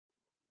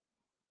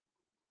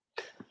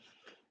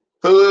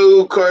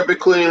Hello, Carpet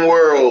Cleaning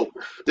World.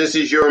 This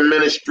is your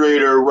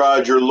administrator,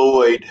 Roger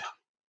Lloyd.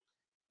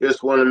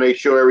 Just want to make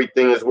sure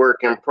everything is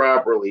working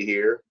properly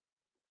here.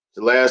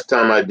 The last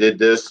time I did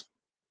this,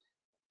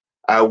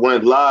 I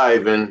went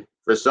live, and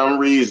for some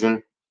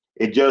reason,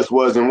 it just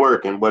wasn't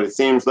working. But it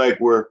seems like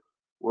we're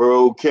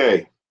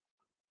okay.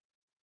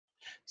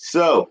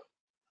 So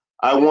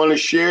I want to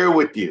share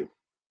with you.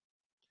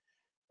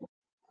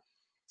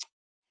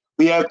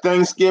 We have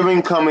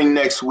Thanksgiving coming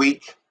next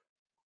week.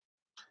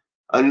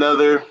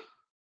 Another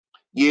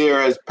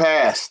year has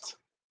passed,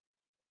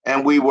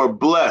 and we were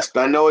blessed.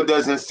 I know it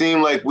doesn't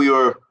seem like we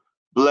were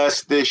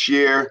blessed this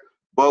year,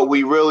 but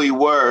we really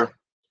were,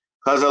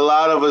 because a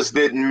lot of us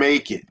didn't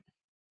make it.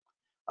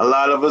 A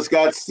lot of us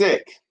got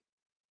sick,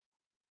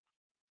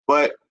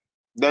 but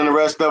then the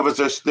rest of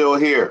us are still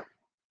here.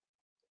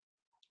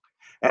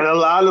 And a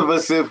lot of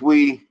us, if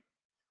we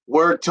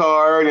worked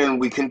hard and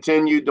we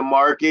continued to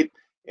market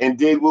and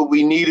did what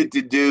we needed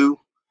to do,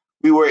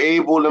 we were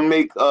able to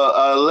make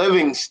a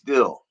living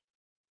still.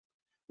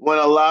 When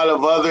a lot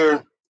of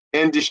other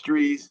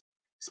industries,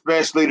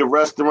 especially the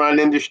restaurant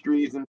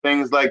industries and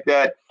things like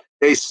that,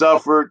 they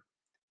suffered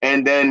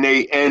and then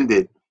they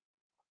ended.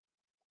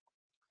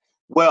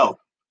 Well,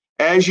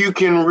 as you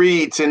can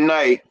read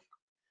tonight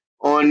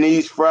on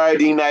these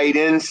Friday night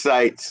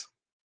insights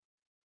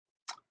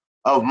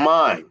of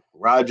mine,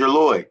 Roger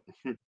Lloyd,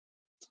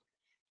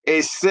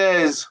 it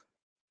says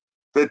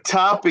the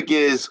topic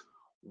is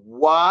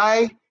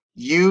why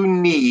you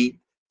need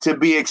to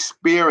be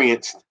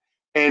experienced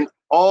in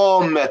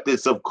all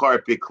methods of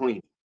carpet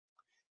cleaning.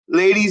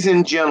 Ladies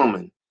and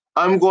gentlemen,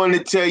 I'm going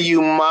to tell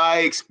you my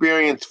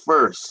experience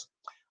first.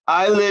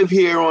 I live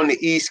here on the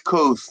East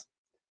Coast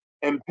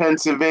in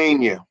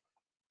Pennsylvania,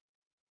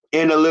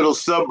 in a little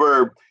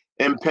suburb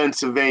in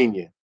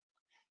Pennsylvania.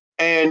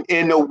 And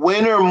in the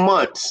winter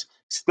months,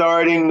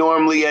 starting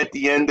normally at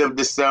the end of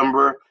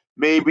December,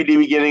 maybe the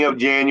beginning of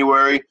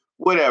January,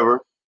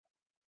 whatever,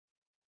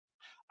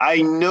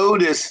 I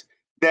notice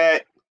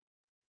that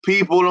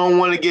people don't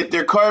want to get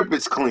their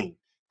carpets clean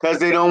because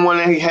they don't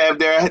want to have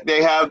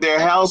their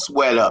house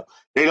wet up.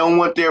 They don't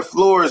want their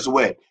floors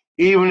wet.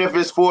 Even if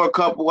it's for a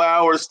couple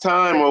hours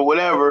time or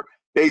whatever,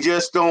 they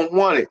just don't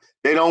want it.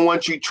 They don't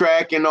want you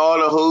tracking all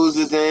the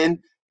hoses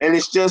in, and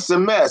it's just a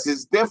mess.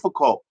 It's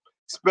difficult,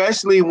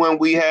 especially when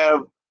we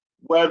have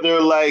weather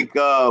like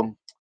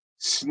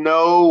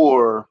snow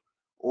or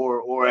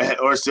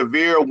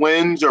severe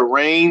winds or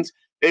rains.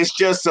 It's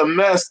just a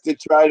mess to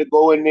try to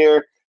go in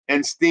there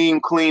and steam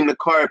clean the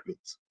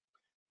carpets.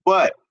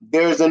 But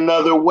there's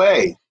another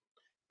way.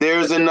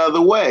 There's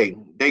another way.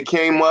 They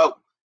came up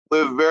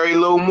with very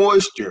low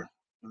moisture,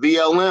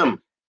 VLM.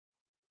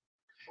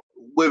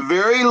 With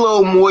very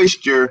low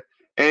moisture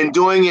and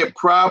doing it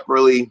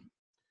properly,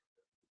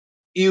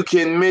 you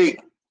can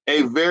make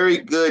a very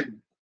good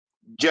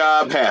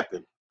job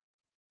happen.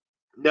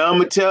 Now I'm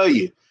gonna tell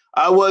you,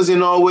 I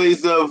wasn't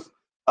always a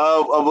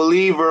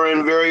believer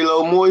in very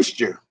low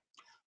moisture,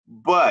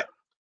 but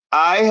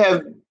I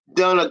have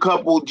done a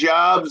couple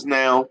jobs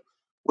now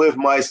with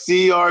my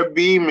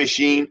CRB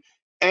machine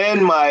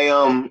and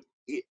my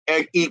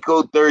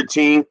Eco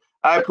 13.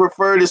 I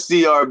prefer the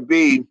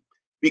CRB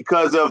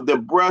because of the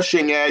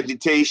brushing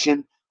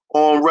agitation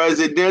on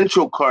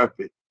residential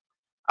carpet.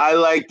 I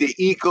like the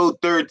Eco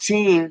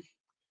 13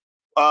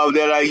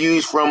 that I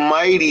use from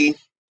Mighty,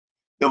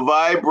 the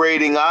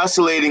vibrating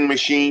oscillating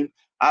machine.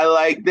 I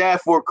like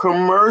that for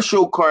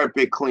commercial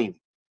carpet cleaning.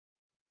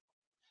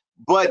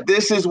 But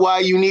this is why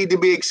you need to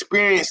be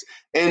experienced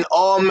in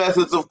all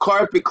methods of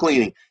carpet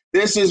cleaning.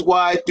 This is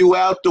why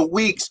throughout the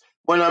weeks,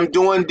 when I'm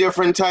doing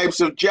different types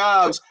of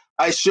jobs,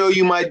 I show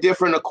you my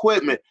different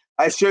equipment.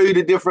 I show you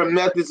the different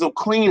methods of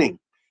cleaning.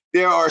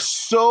 There are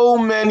so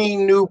many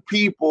new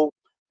people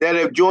that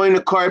have joined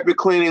the carpet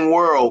cleaning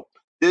world,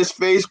 this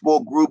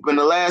Facebook group, in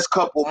the last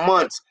couple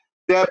months,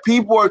 that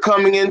people are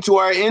coming into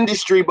our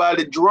industry by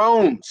the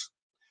drones.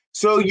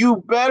 So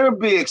you better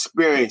be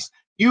experienced.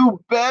 You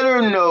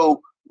better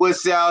know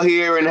what's out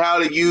here and how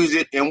to use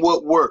it and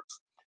what works.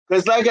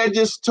 Because like I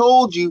just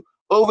told you,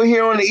 over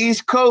here on the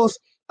East Coast,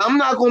 I'm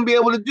not going to be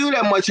able to do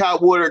that much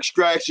hot water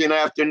extraction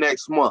after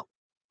next month.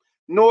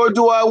 Nor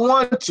do I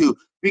want to,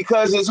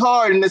 because it's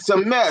hard and it's a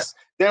mess.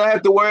 Then I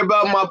have to worry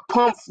about my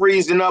pump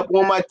freezing up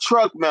on my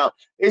truck mount.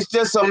 It's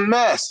just a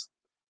mess.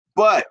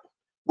 But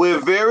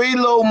with very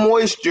low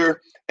moisture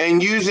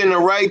and using the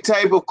right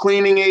type of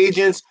cleaning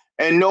agents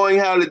and knowing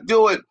how to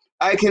do it,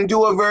 I can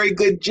do a very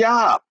good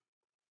job.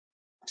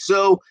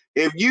 So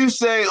if you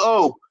say,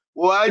 oh,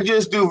 well, I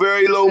just do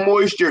very low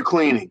moisture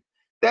cleaning,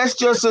 that's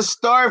just a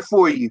start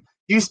for you.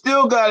 You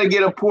still got to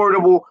get a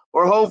portable,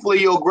 or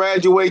hopefully you'll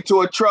graduate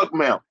to a truck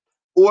mount.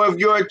 Or if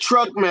you're a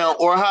truck mount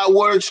or a hot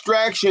water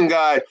extraction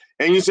guy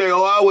and you say,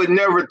 oh, I would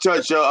never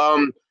touch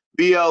a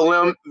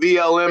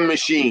VLM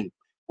machine.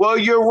 Well,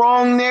 you're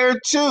wrong there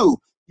too.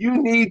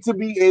 You need to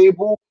be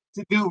able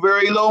to do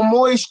very low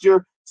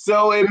moisture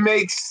so it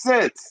makes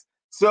sense.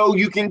 So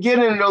you can get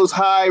in those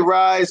high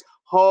rise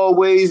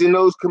hallways in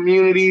those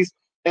communities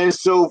and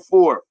so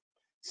forth.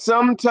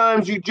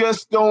 sometimes you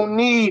just don't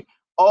need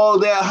all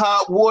that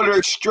hot water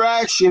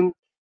extraction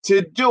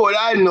to do it.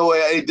 I know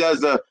it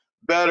does a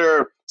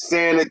better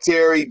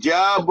sanitary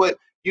job, but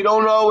you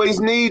don't always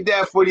need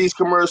that for these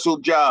commercial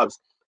jobs,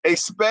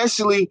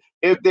 especially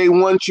if they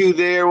want you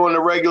there on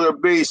a regular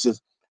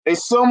basis.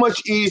 It's so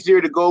much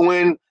easier to go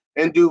in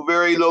and do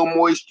very low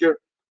moisture,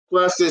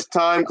 plus it's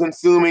time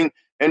consuming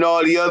and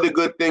all the other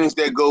good things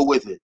that go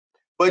with it.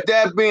 But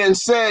that being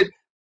said,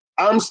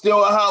 I'm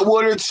still a hot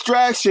water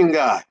extraction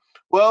guy.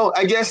 Well,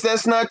 I guess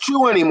that's not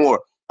true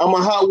anymore. I'm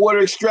a hot water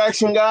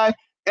extraction guy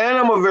and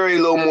I'm a very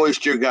low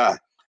moisture guy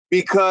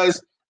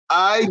because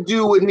I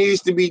do what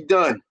needs to be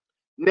done.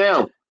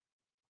 Now,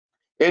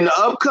 in the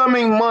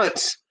upcoming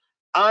months,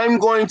 I'm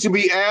going to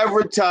be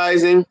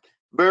advertising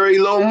very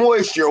low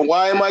moisture.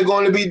 Why am I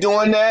going to be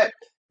doing that?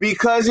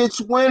 Because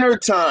it's winter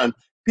time.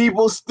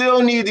 People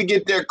still need to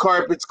get their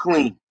carpets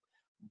clean.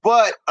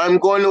 But I'm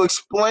going to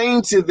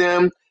explain to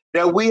them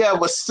that we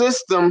have a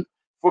system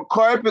for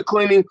carpet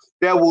cleaning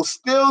that will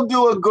still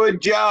do a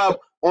good job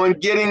on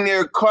getting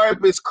their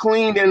carpets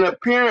cleaned and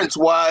appearance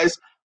wise,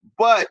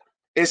 but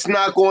it's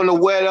not going to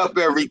wet up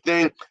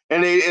everything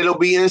and it'll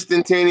be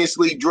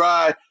instantaneously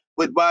dry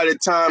by the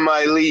time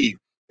I leave.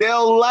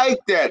 They'll like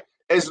that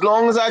as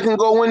long as I can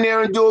go in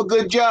there and do a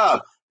good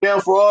job. Now,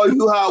 for all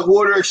you hot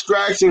water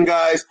extraction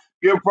guys,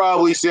 you're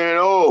probably saying,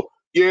 oh,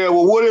 yeah,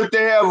 well, what if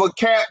they have a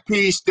cat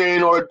pee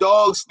stain or a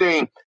dog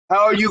stain?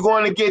 How are you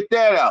going to get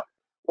that out?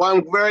 Well,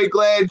 I'm very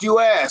glad you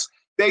asked.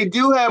 They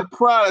do have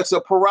products,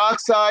 a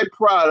peroxide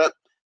product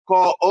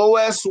called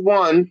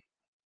OS1.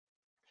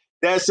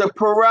 That's a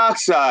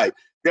peroxide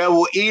that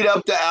will eat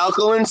up the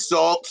alkaline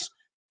salts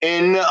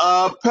in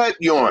pet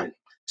urine.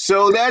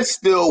 So that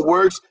still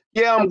works.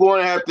 Yeah, I'm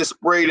going to have to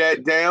spray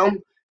that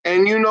down.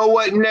 And you know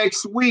what?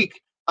 Next week,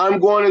 I'm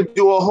going to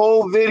do a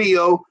whole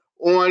video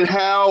on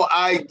how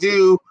I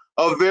do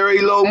a very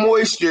low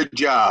moisture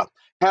job,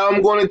 how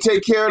I'm going to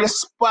take care of the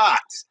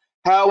spots,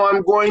 how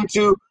I'm going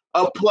to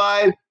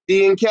apply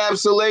the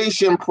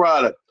encapsulation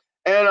product.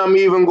 And I'm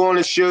even going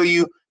to show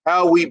you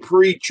how we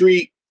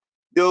pre-treat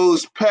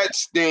those pet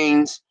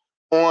stains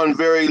on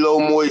very low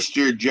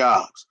moisture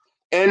jobs.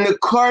 And the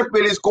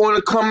carpet is going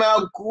to come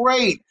out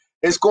great.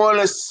 It's going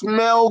to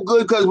smell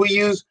good because we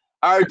use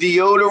our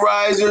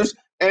deodorizers,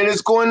 and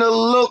it's going to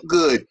look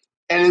good.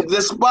 And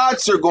the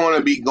spots are going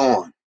to be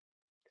gone.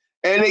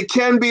 And it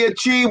can be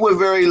achieved with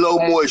very low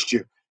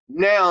moisture.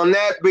 Now,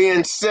 that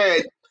being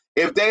said,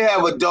 if they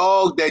have a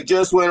dog that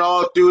just went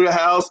all through the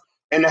house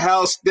and the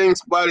house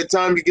stinks by the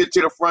time you get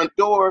to the front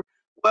door,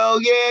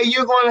 well, yeah,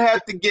 you're going to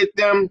have to get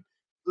them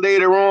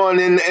later on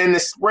in the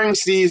spring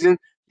season.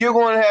 You're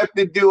going to have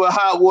to do a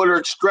hot water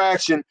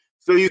extraction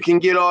so you can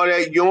get all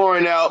that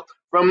urine out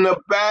from the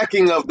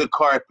backing of the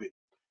carpet.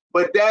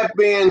 But that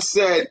being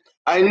said,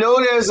 I know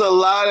there's a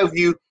lot of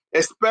you,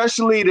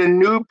 especially the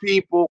new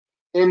people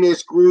in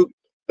this group,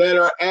 that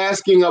are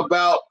asking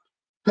about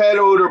pet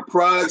odor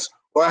products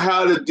or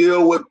how to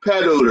deal with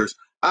pet odors.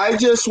 I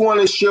just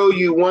want to show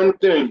you one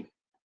thing.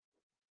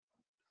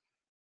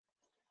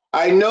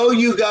 I know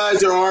you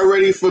guys are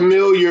already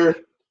familiar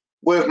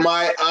with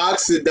my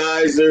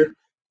oxidizer,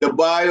 the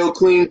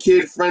BioClean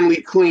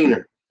Kid-Friendly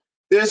Cleaner.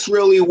 This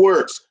really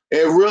works.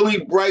 It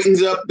really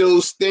brightens up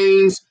those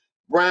stains,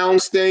 brown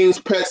stains,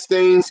 pet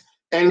stains,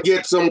 and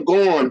gets them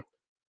gone.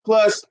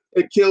 Plus,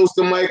 it kills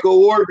the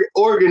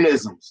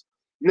microorganisms.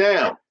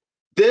 Now,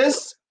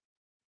 this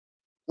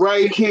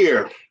right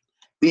here,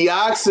 the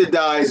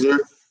oxidizer,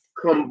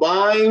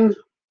 combined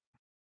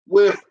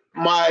with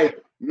my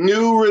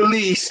new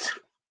released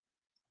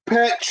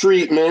pet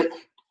treatment,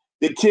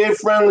 the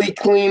Kid-Friendly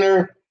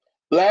Cleaner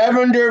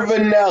Lavender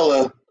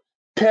Vanilla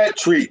Pet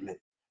Treatment.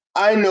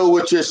 I know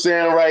what you're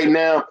saying right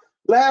now.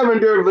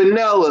 Lavender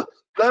Vanilla.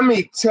 Let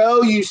me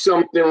tell you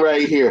something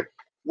right here.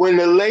 When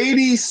the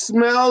ladies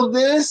smell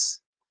this,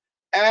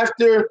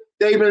 after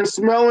they've been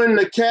smelling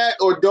the cat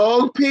or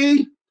dog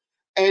pee,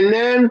 and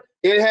then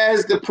it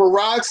has the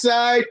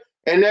peroxide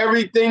and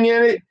everything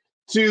in it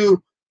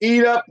to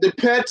eat up the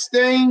pet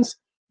stains,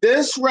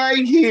 this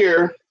right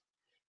here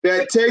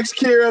that takes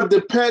care of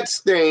the pet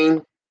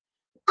stain,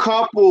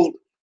 coupled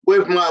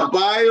with my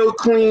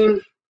BioClean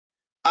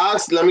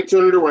let me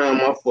turn it around,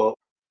 my fault.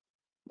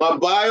 My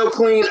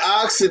BioClean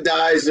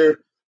oxidizer,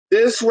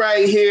 this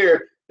right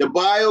here, the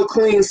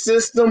BioClean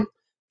system,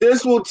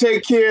 this will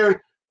take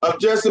care of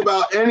just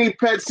about any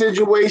pet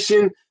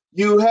situation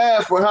you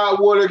have for hot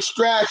water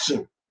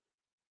extraction.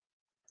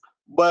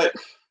 But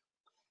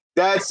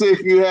that's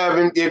if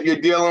you're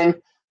dealing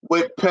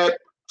with pet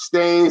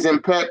stains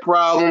and pet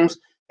problems,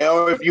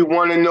 or if you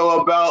want to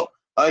know about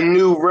a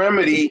new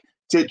remedy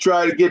to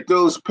try to get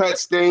those pet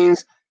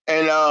stains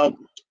and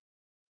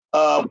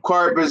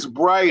carpets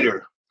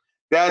brighter.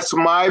 That's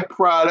my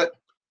product.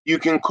 You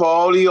can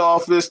call the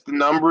office, the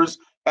numbers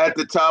at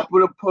the top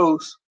of the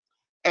post,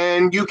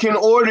 and you can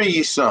order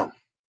you some.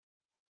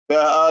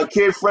 The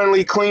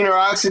Kid-Friendly Cleaner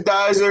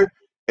Oxidizer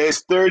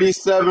is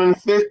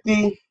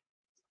 $37.50.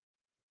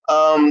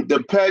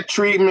 The pet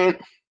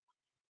treatment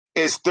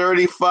is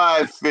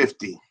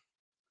 $35.50.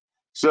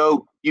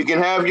 So you can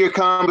have your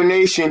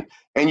combination,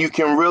 and you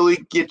can really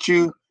get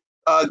you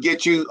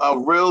a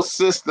real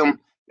system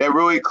that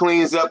really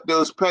cleans up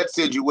those pet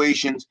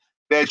situations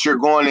that you're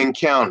going to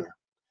encounter.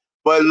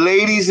 But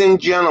ladies and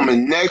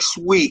gentlemen, next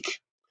week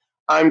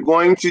I'm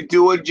going to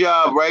do a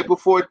job right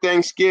before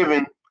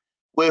Thanksgiving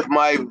with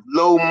my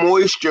low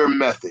moisture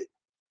method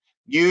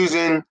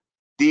using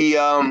the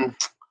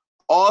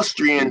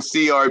Austrian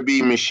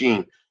CRB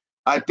machine.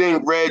 I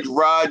think Reg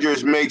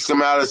Rogers makes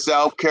them out of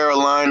South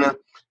Carolina.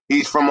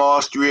 He's from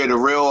Austria, the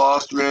real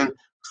Austrian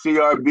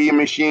CRB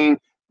machine.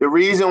 The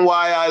reason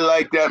why I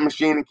like that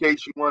machine, in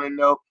case you want to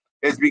know,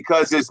 is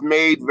because it's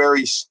made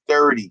very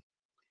sturdy.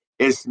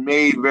 It's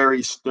made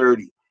very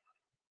sturdy.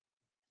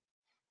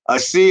 A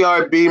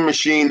CRB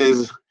machine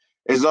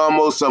is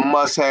almost a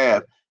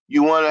must-have.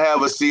 You want to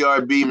have a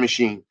CRB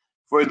machine.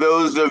 For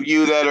those of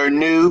you that are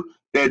new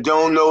that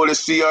don't know what a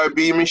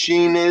CRB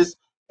machine is,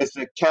 it's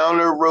a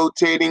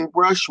counter-rotating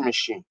brush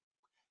machine.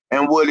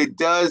 And what it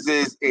does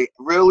is it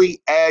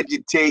really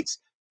agitates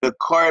the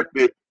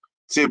carpet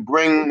to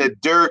bring the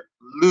dirt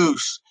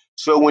loose.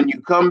 So when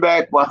you come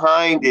back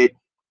behind it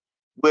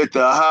with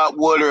a hot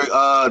water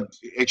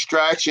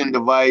extraction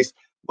device,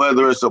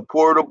 whether it's a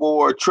portable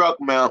or truck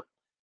mount,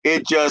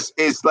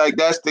 it's like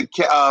that's the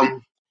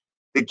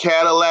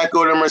Cadillac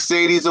or the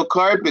Mercedes of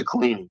carpet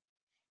cleaning.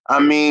 I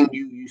mean,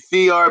 you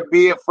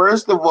CRB it.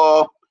 First of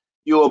all,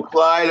 you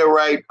apply the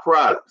right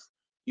products.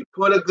 You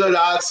put a good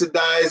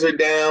oxidizer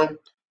down.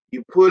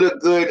 You put a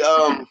good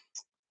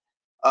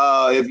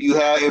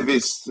if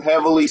it's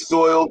heavily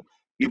soiled,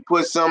 you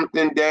put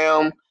something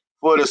down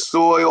for the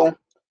soil.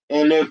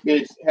 And if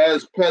it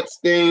has pet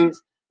stains,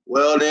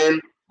 well then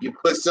you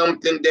put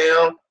something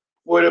down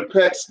for the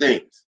pet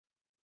stains.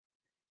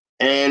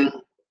 And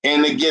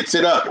it gets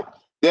it up.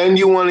 Then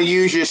you want to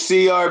use your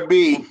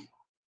CRB,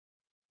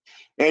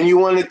 and you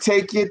want to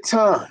take your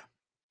time.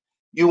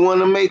 You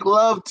want to make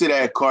love to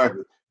that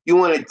carpet. You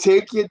want to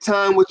take your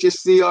time with your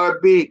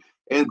CRB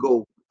and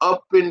go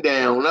up and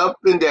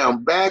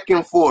down, back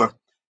and forth,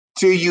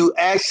 till you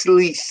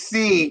actually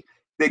see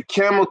the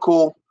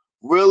chemical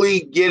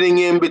really getting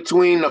in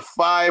between the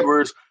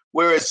fibers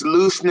where it's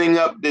loosening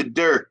up the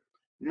dirt.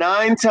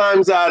 9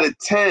 times out of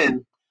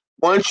 10,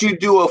 once you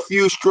do a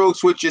few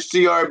strokes with your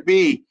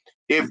CRB,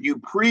 if you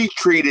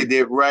pre-treated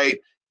it right,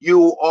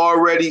 you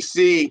already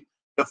see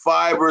the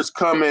fibers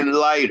coming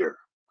lighter.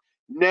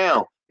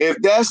 Now, if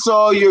that's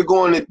all you're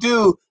going to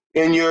do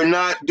and you're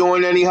not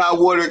doing any hot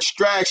water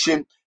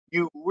extraction,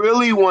 you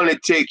really want to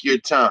take your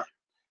time.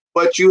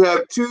 But you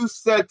have 2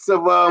 sets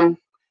of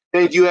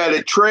things. You had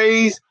a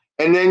trays,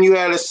 and then you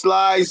had a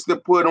slides to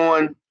put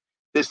on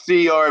the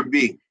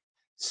CRB.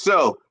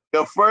 So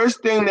the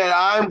first thing that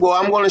I'm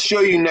going to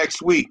show you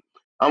next week,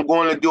 I'm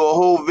going to do a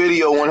whole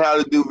video on how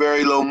to do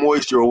very low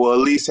moisture, or at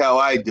least how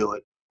I do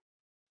it.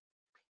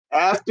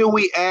 After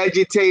we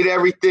agitate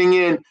everything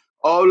in,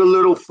 all the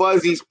little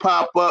fuzzies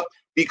pop up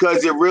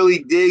because it really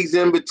digs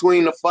in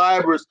between the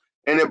fibers,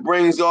 and it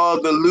brings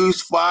all the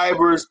loose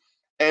fibers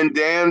and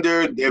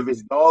dander, if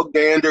it's dog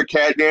dander,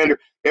 cat dander,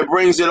 it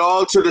brings it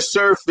all to the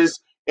surface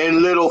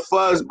in little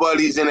fuzz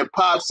buddies, and it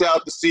pops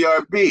out the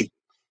CRB.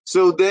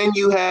 So then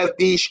you have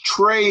these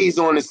trays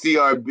on the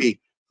CRB,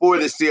 for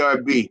the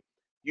CRB.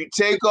 You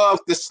take off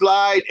the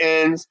slide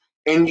ends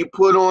and you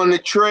put on the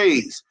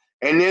trays,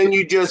 and then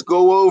you just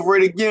go over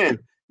it again.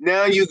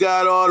 Now you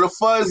got all the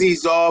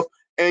fuzzies off,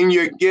 and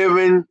you're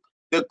giving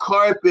the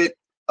carpet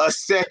a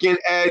second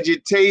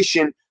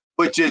agitation,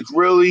 which is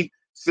really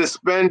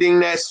suspending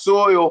that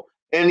soil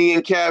in the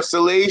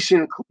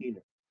encapsulation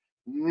cleaner.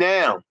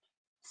 Now,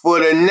 for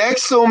the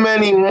next so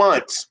many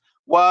months,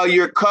 while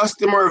your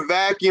customer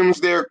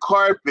vacuums their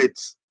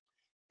carpets,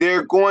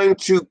 the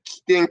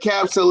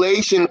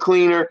encapsulation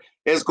cleaner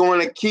is going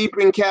to keep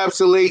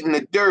encapsulating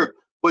the dirt,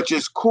 which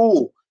is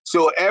cool.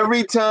 So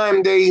every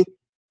time they,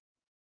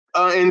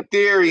 in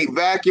theory,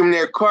 vacuum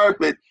their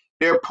carpet,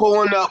 they're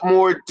pulling up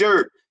more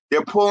dirt.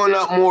 They're pulling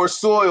up more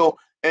soil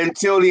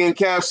until the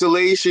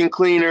encapsulation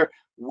cleaner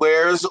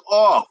wears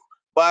off.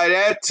 By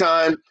that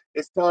time,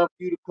 it's time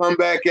for you to come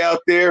back out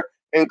there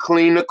and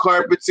clean the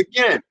carpets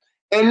again.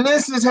 And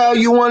this is how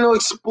you want to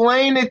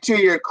explain it to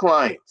your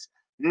clients.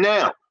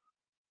 Now,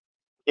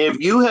 if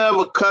you have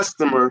a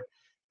customer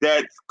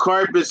that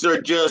carpets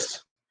are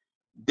just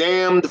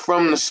damned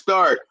from the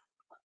start,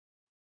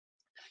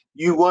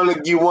 you want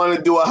to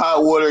do a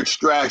hot water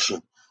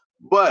extraction.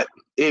 But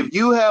if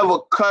you have a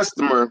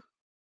customer,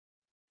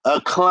 a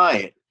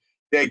client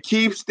that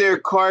keeps their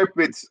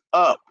carpets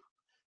up,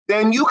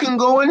 then you can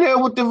go in there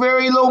with the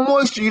very low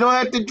moisture. You don't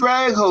have to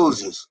drag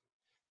hoses.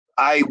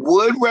 I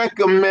would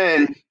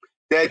recommend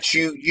that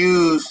you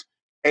use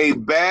a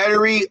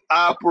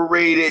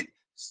battery-operated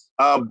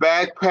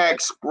backpack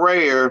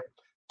sprayer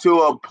to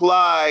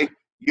apply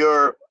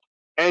your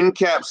end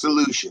cap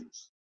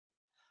solutions.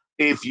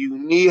 If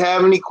you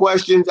have any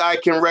questions, I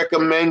can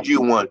recommend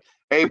you one,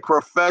 a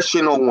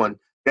professional one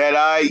that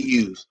I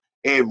use.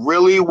 It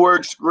really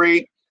works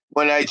great.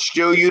 When I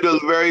show you the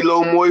very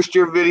low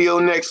moisture video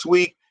next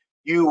week,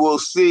 you will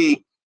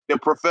see the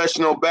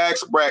professional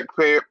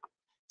backpack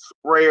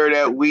sprayer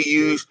that we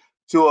use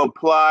to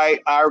apply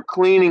our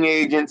cleaning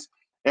agents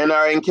and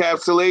our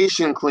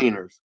encapsulation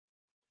cleaners.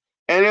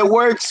 And it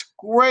works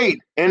great,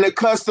 and the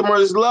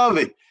customers love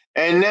it.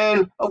 And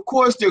then, of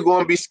course, they're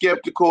going to be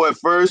skeptical at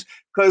first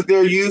because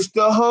they're used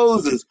to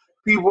hoses.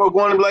 People are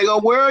going to be like, oh,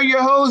 where are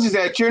your hoses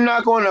at? You're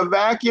not going to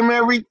vacuum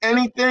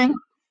anything?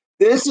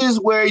 This is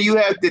where you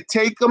have to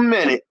take a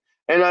minute,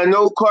 and I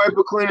know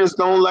carpet cleaners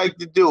don't like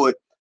to do it.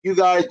 You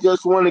guys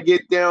just want to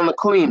get down to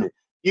cleaning.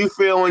 You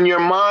feel in your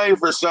mind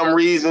for some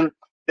reason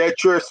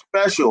that you're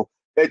special,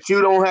 that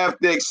you don't have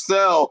to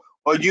excel,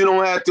 or you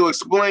don't have to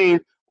explain,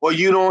 or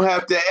you don't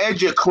have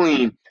to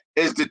clean,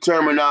 is the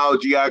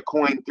terminology I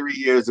coined 3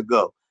 years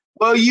ago.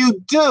 Well, you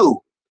do,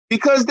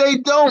 because they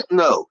don't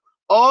know.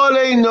 All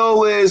they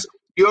know is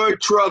your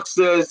truck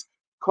says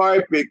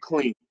carpet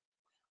clean,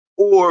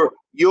 or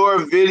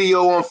your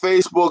video on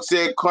Facebook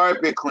said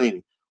carpet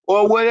cleaning,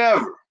 or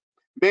whatever.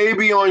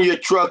 Maybe on your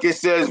truck it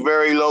says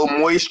very low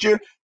moisture.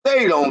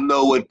 They don't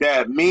know what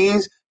that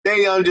means.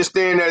 They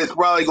understand that it's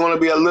probably going to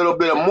be a little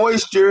bit of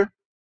moisture.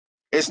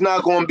 It's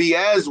not going to be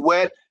as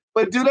wet.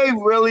 But do they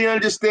really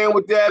understand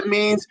what that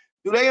means?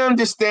 Do they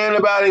understand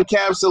about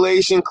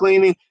encapsulation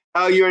cleaning,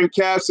 how you're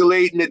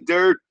encapsulating the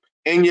dirt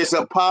and it's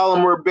a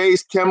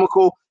polymer-based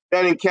chemical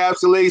that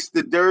encapsulates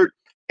the dirt,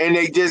 and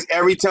they just,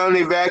 every time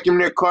they vacuum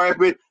their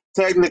carpet,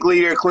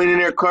 technically they're cleaning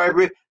their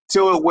carpet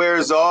till it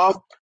wears off?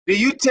 Do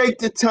you take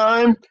the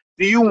time?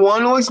 Do you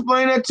want to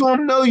explain that to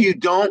them? No, you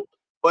don't.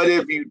 But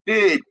if you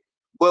did,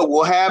 what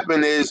will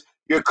happen is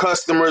your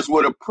customers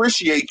would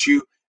appreciate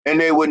you, and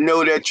they would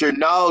know that you're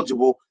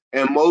knowledgeable,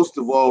 and most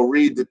of all,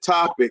 read the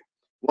topic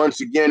once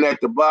again at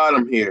the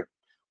bottom here.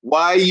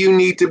 Why you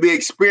need to be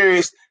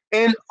experienced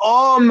in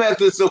all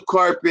methods of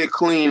carpet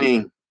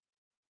cleaning.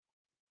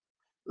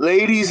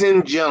 Ladies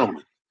and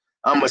gentlemen,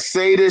 I'm going to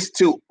say this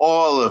to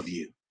all of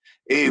you.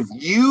 If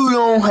you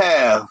don't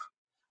have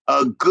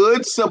a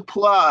good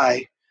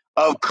supply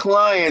of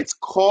clients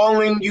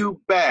calling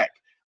you back,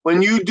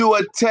 when you do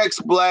a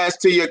text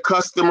blast to your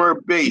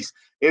customer base,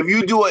 if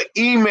you do an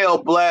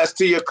email blast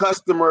to your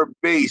customer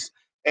base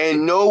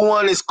and no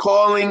one is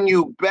calling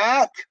you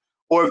back,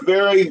 or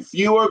very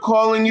few are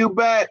calling you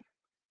back,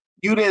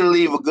 you didn't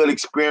leave a good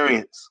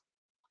experience.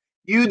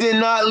 You did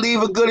not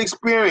leave a good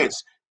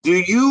experience. Do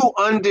you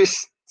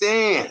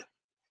understand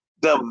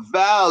the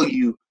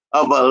value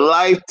of a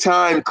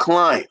lifetime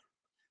client?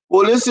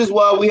 Well, this is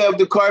why we have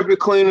the Carpet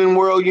Cleaning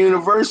World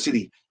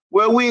University,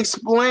 where we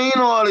explain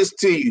all this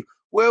to you,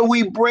 where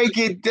we break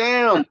it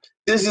down.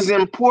 This is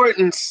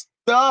important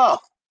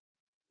stuff.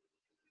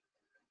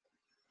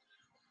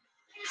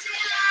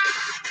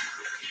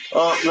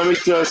 Oh, let me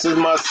tell you, this is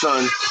my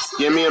son.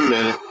 Give me a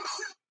minute.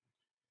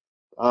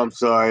 I'm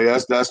sorry,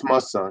 that's my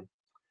son.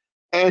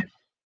 And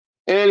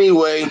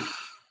anyway,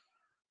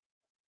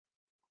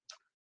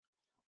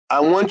 I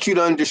want you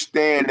to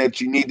understand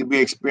that you need to be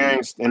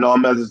experienced in all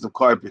methods of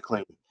carpet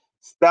cleaning.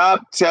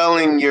 Stop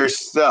telling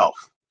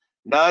yourself,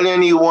 not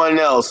anyone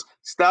else.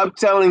 Stop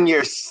telling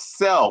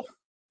yourself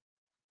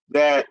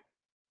that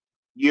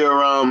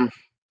you're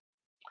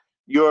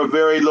a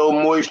very low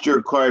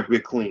moisture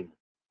carpet cleaner.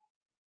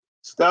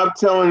 Stop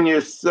telling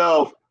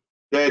yourself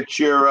that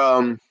you're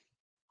a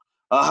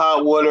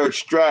hot water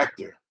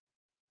extractor.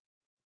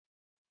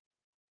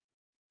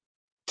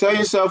 Tell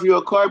yourself you're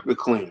a carpet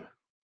cleaner.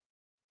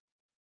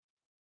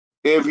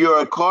 If you're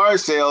a car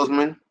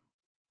salesman,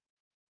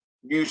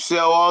 you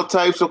sell all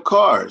types of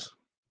cars,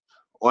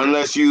 or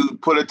unless you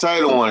put a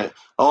title on it.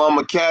 Oh, I'm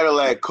a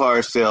Cadillac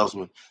car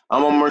salesman.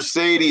 I'm a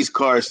Mercedes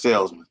car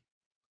salesman.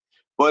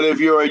 But if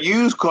you're a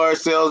used car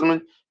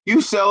salesman,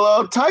 you sell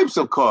all types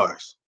of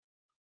cars.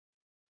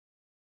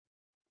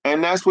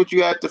 And that's what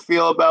you have to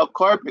feel about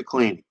carpet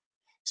cleaning,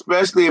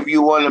 especially if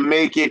you want to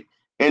make it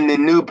in the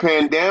new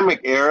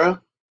pandemic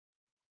era.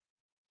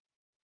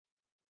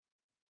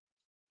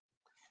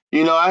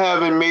 You know, I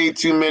haven't made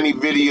too many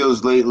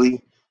videos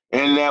lately,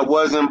 and that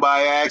wasn't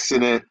by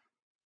accident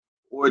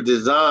or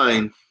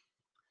design.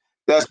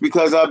 That's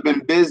because I've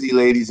been busy,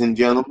 ladies and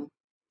gentlemen.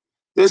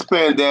 This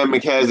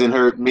pandemic hasn't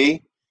hurt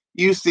me.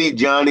 You see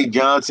Johnny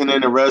Johnson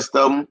and the rest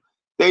of them,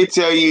 they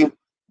tell you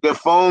the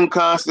phone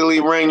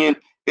constantly ringing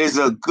is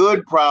a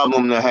good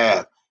problem to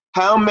have.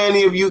 How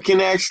many of you can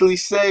actually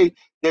say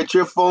that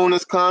your phone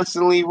is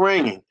constantly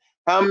ringing?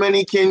 How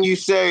many can you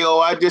say, oh,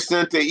 I just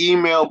sent an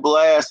email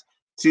blast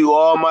to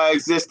all my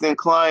existing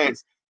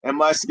clients and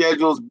my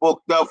schedule's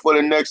booked up for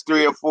the next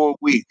 3 or 4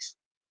 weeks?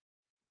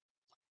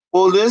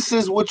 Well, this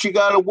is what you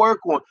got to work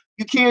on.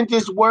 You can't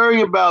just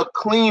worry about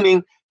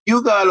cleaning.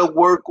 You got to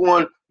work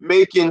on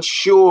making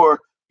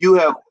sure you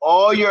have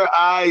all your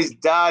I's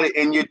dotted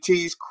and your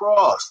T's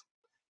crossed.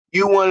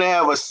 You want to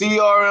have a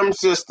CRM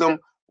system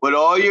with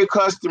all your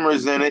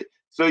customers in it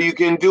so you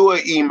can do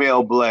an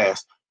email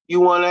blast. You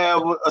want to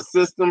have a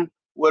system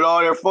with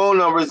all their phone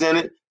numbers in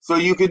it so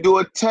you can do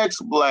a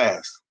text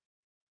blast.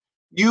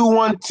 You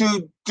want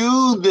to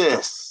do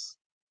this.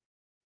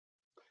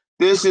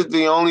 This is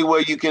the only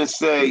way you can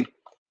say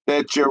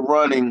that you're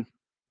running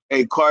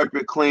a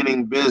carpet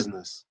cleaning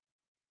business.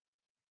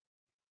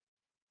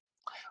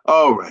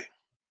 All right.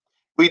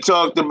 We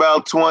talked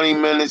about 20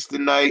 minutes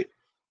tonight.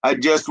 I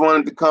just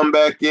wanted to come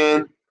back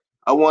in.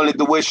 I wanted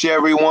to wish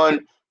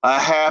everyone a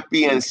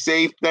happy and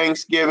safe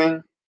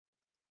Thanksgiving.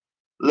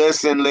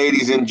 Listen,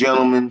 ladies and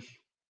gentlemen,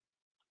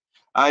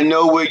 I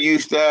know we're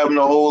used to having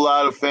a whole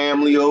lot of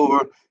family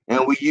over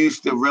and we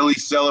used to really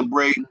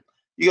celebrate.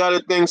 You got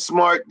to think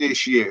smart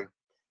this year.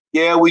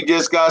 Yeah, we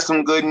just got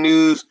some good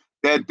news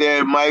that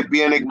there might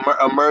be an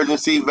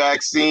emergency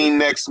vaccine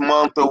next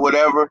month or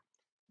whatever,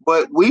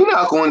 but we're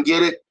not going to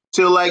get it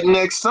till like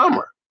next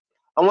summer.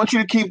 I want you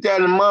to keep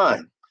that in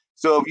mind.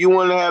 So if you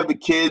want to have the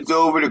kids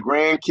over, the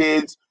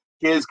grandkids,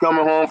 kids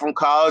coming home from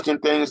college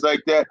and things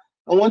like that,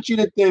 I want you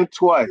to think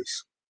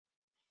twice.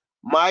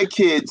 My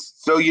kids,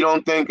 so you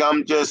don't think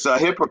I'm just a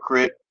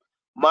hypocrite,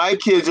 my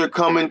kids are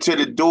coming to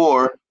the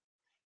door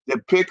to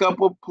pick up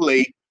a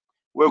plate.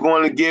 We're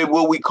going to give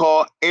what we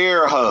call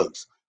air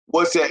hugs.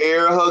 What's an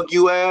air hug,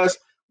 you ask?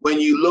 When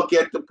you look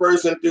at the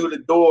person through the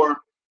door,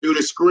 through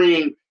the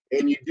screen,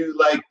 and you do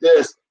like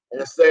this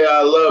and say,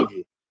 I love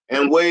you,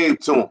 and wave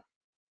to them.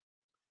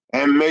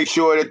 And make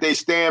sure that they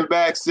stand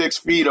back 6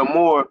 feet or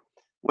more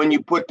when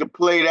you put the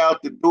plate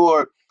out the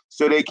door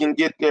so they can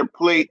get their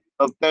plate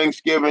of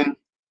Thanksgiving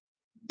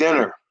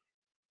dinner.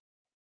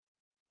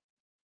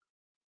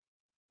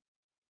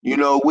 You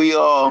know,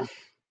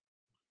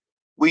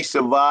 we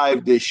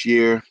survived this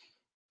year,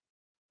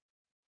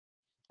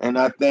 and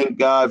I thank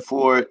God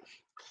for it.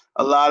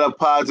 A lot of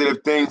positive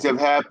things have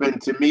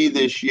happened to me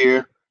this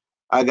year.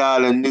 I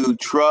got a new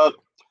truck.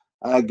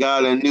 I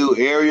got a new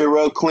area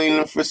road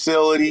cleaning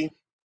facility.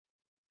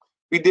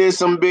 We did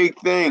some big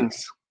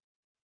things.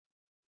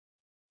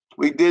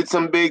 We did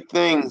some big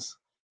things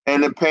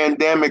in the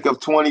pandemic of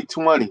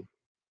 2020.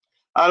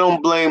 I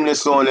don't blame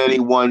this on any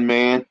one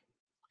man,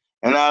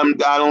 and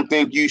I don't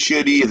think you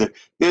should either.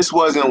 This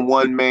wasn't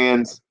one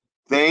man's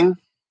thing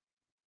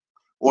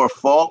or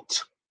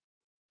fault.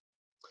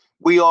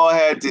 We all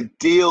had to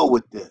deal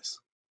with this.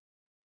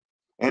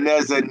 And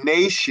as a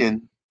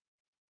nation,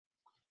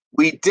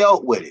 we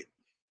dealt with it.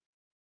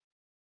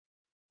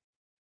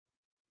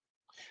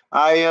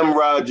 I am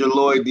Roger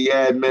Lloyd, the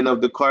admin of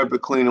the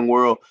carpet cleaning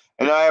world,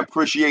 and I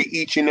appreciate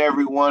each and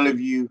every one of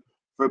you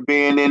for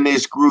being in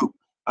this group.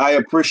 I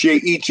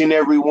appreciate each and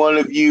every one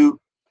of you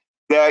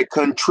that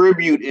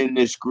contribute in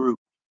this group.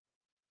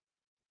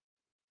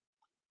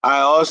 I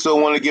also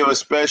want to give a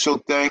special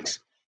thanks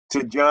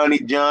to Johnny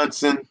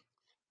Johnson,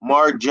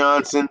 Mark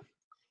Johnson,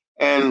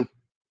 and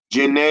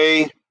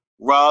Janae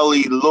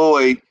Raleigh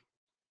Lloyd,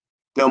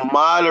 the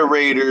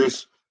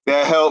moderators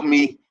that helped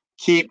me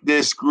keep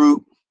this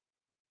group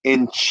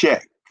in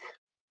check.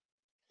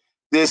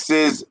 This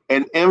is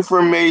an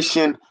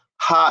information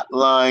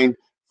hotline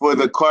for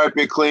the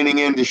carpet cleaning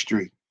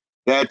industry.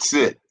 That's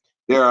it.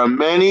 There are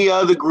many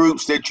other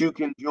groups that you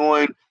can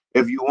join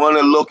if you want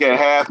to look at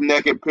half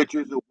naked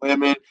pictures of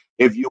women,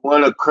 if you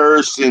want to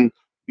curse and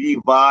be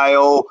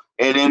vile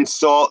and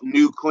insult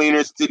new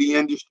cleaners to the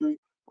industry,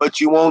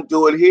 but you won't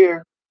do it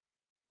here.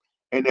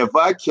 And if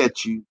I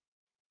catch you,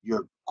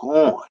 you're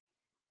gone.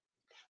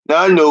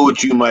 Now I know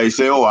what you might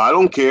say. Oh, I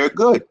don't care.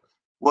 Good.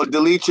 Well,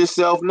 delete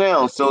yourself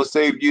now, so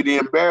save you the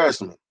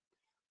embarrassment.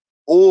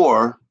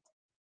 Or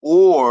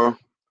or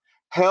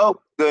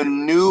help the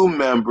new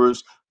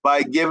members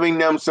by giving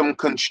them some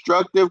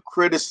constructive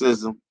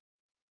criticism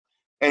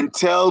and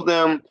tell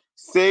them,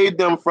 save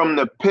them from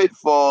the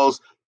pitfalls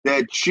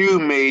that you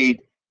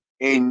made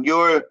in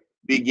your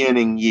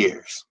beginning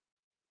years.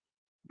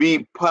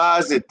 Be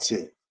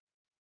positive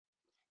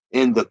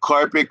in the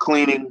carpet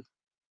cleaning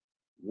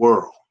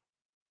world.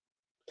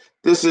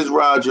 This is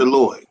Roger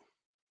Lloyd.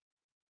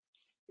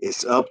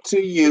 It's up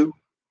to you.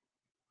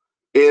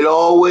 It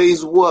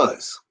always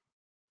was,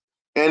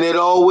 and it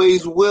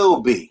always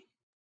will be.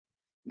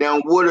 Now,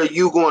 what are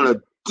you going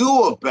to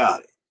do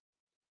about it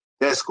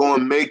that's going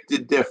to make the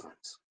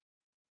difference?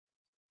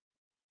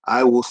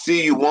 I will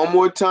see you one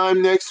more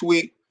time next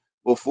week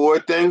before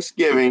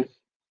Thanksgiving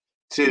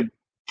to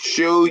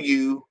show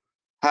you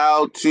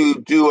how to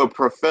do a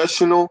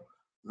professional,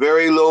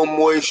 very low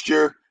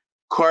moisture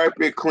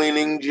carpet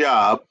cleaning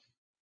job.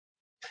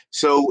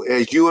 So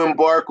as you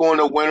embark on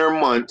the winter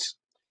months,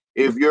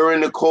 if you're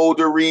in the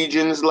colder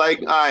regions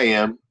like I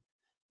am,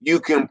 you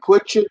can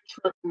put your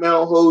truck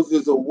mount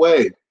hoses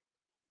away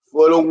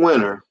for the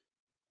winter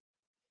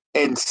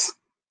and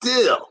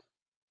still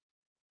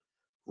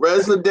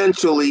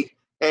residentially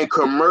and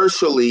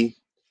commercially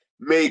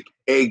make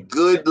a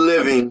good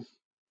living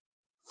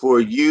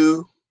for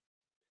you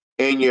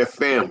and your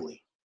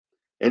family.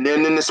 And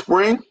then in the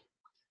spring,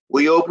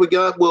 we'll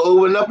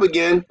open up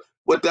again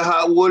with the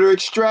hot water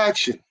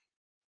extraction.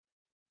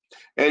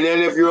 And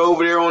then if you're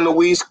over there on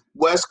the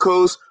West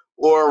Coast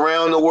or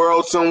around the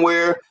world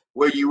somewhere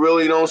where you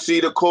really don't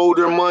see the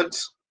colder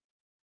months,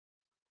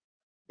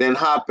 then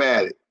hop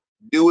at it.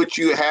 Do what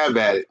you have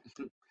at it.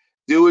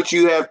 Do what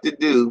you have to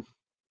do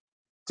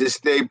to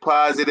stay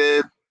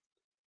positive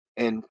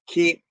and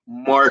keep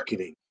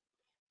marketing.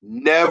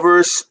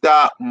 Never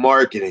stop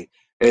marketing.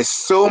 There's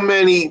so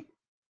many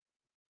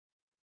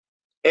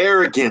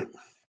arrogant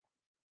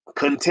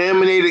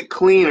contaminated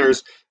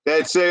cleaners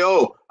that say,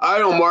 "Oh, I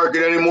don't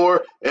market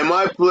anymore, and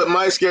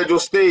my schedule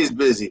stays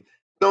busy."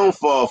 Don't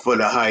fall for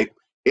the hype.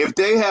 If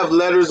they have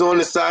letters on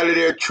the side of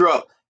their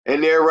truck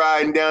and they're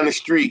riding down the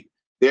street,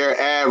 they're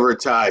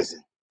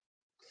advertising.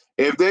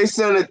 If they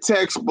send a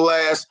text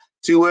blast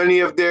to any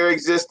of their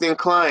existing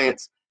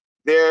clients,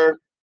 they're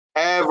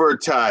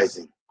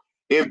advertising.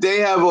 If they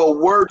have a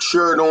work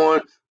shirt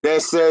on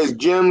that says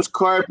Jim's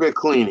Carpet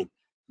Cleaning,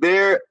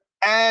 they're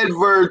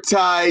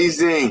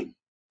advertising.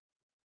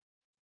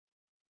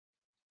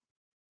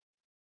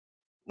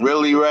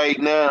 Really, right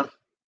now?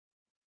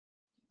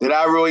 Did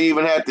I really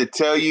even have to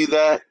tell you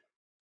that?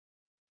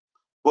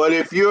 But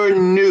if you're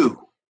new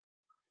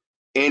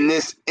in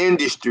this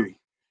industry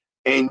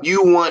and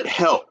you want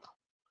help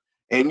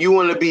and you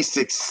want to be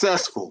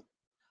successful,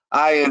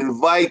 I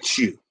invite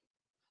you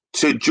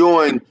to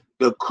join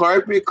the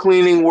Carpet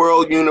Cleaning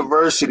World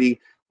University,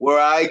 where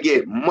I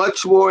get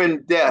much more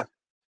in depth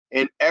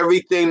in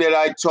everything that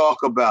I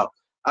talk about.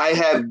 I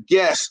have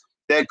guests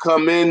that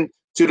come in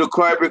to the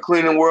Carpet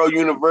Cleaning World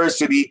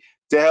University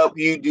to help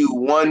you do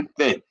one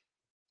thing: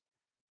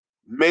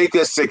 make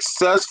a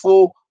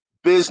successful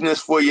business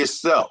for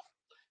yourself.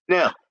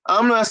 Now,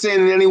 I'm not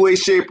saying in any way,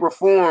 shape, or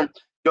form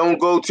don't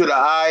go to the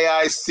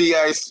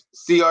IICRC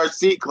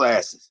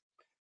classes.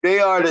 They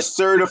are the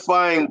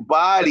certifying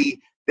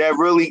body that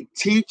really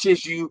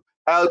teaches you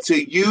how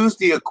to use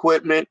the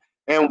equipment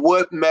and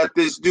what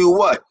methods do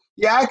what.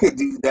 Yeah, I could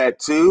do that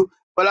too,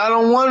 but I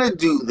don't want to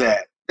do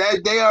that.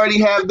 That they already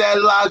have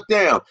that locked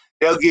down.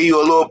 They'll give you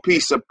a little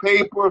piece of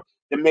paper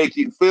to make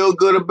you feel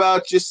good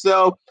about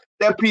yourself.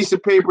 That piece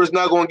of paper is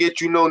not going to get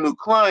you no new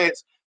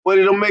clients, but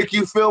it'll make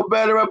you feel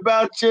better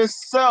about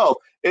yourself.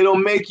 It'll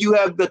make you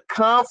have the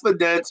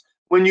confidence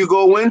when you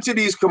go into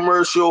these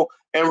commercial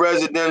and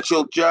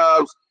residential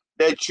jobs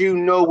that you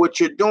know what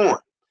you're doing.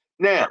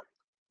 Now,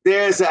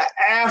 there's an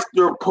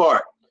after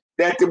part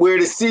where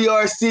the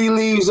CRC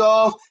leaves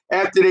off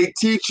after they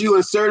teach you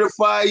and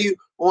certify you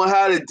on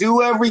how to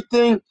do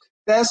everything.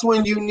 That's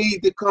when you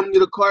need to come to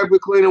the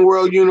Carpet Cleaning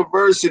World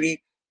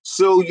University,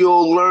 so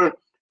you'll learn.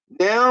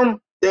 Now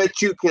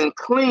that you can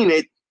clean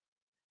it,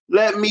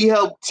 let me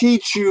help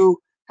teach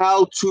you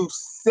how to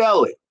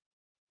sell it.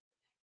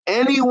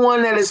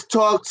 Anyone that has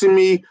talked to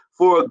me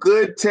for a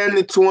good 10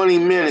 to 20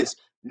 minutes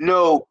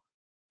know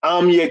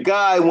I'm your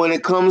guy when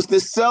it comes to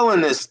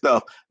selling this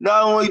stuff.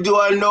 Not only do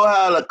I know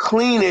how to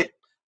clean it,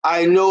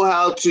 I know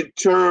how to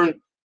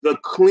turn the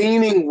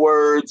cleaning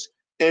words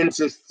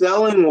into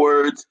selling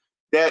words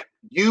that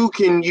you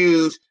can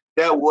use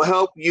that will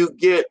help you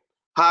get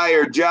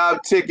higher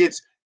job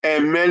tickets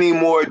and many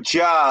more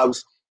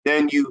jobs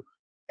than you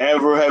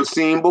ever have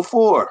seen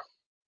before.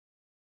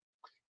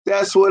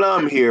 That's what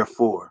I'm here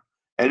for.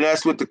 And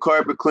that's what the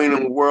Carpet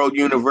Cleaning World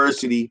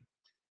University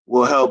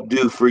will help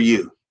do for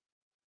you.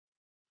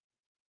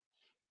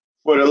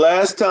 For the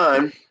last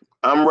time,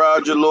 I'm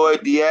Roger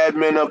Lloyd, the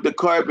admin of the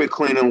Carpet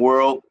Cleaning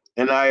World,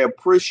 and I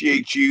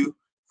appreciate you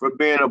for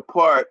being a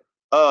part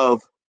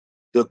of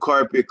the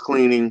Carpet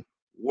Cleaning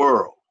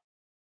World.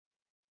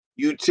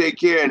 You take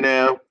care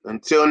now.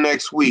 Until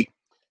next week,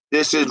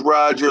 this is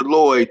Roger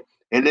Lloyd,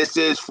 and this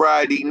is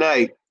Friday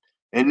night,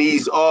 and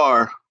these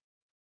are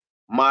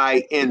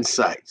my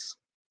insights.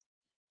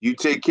 You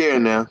take care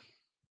now.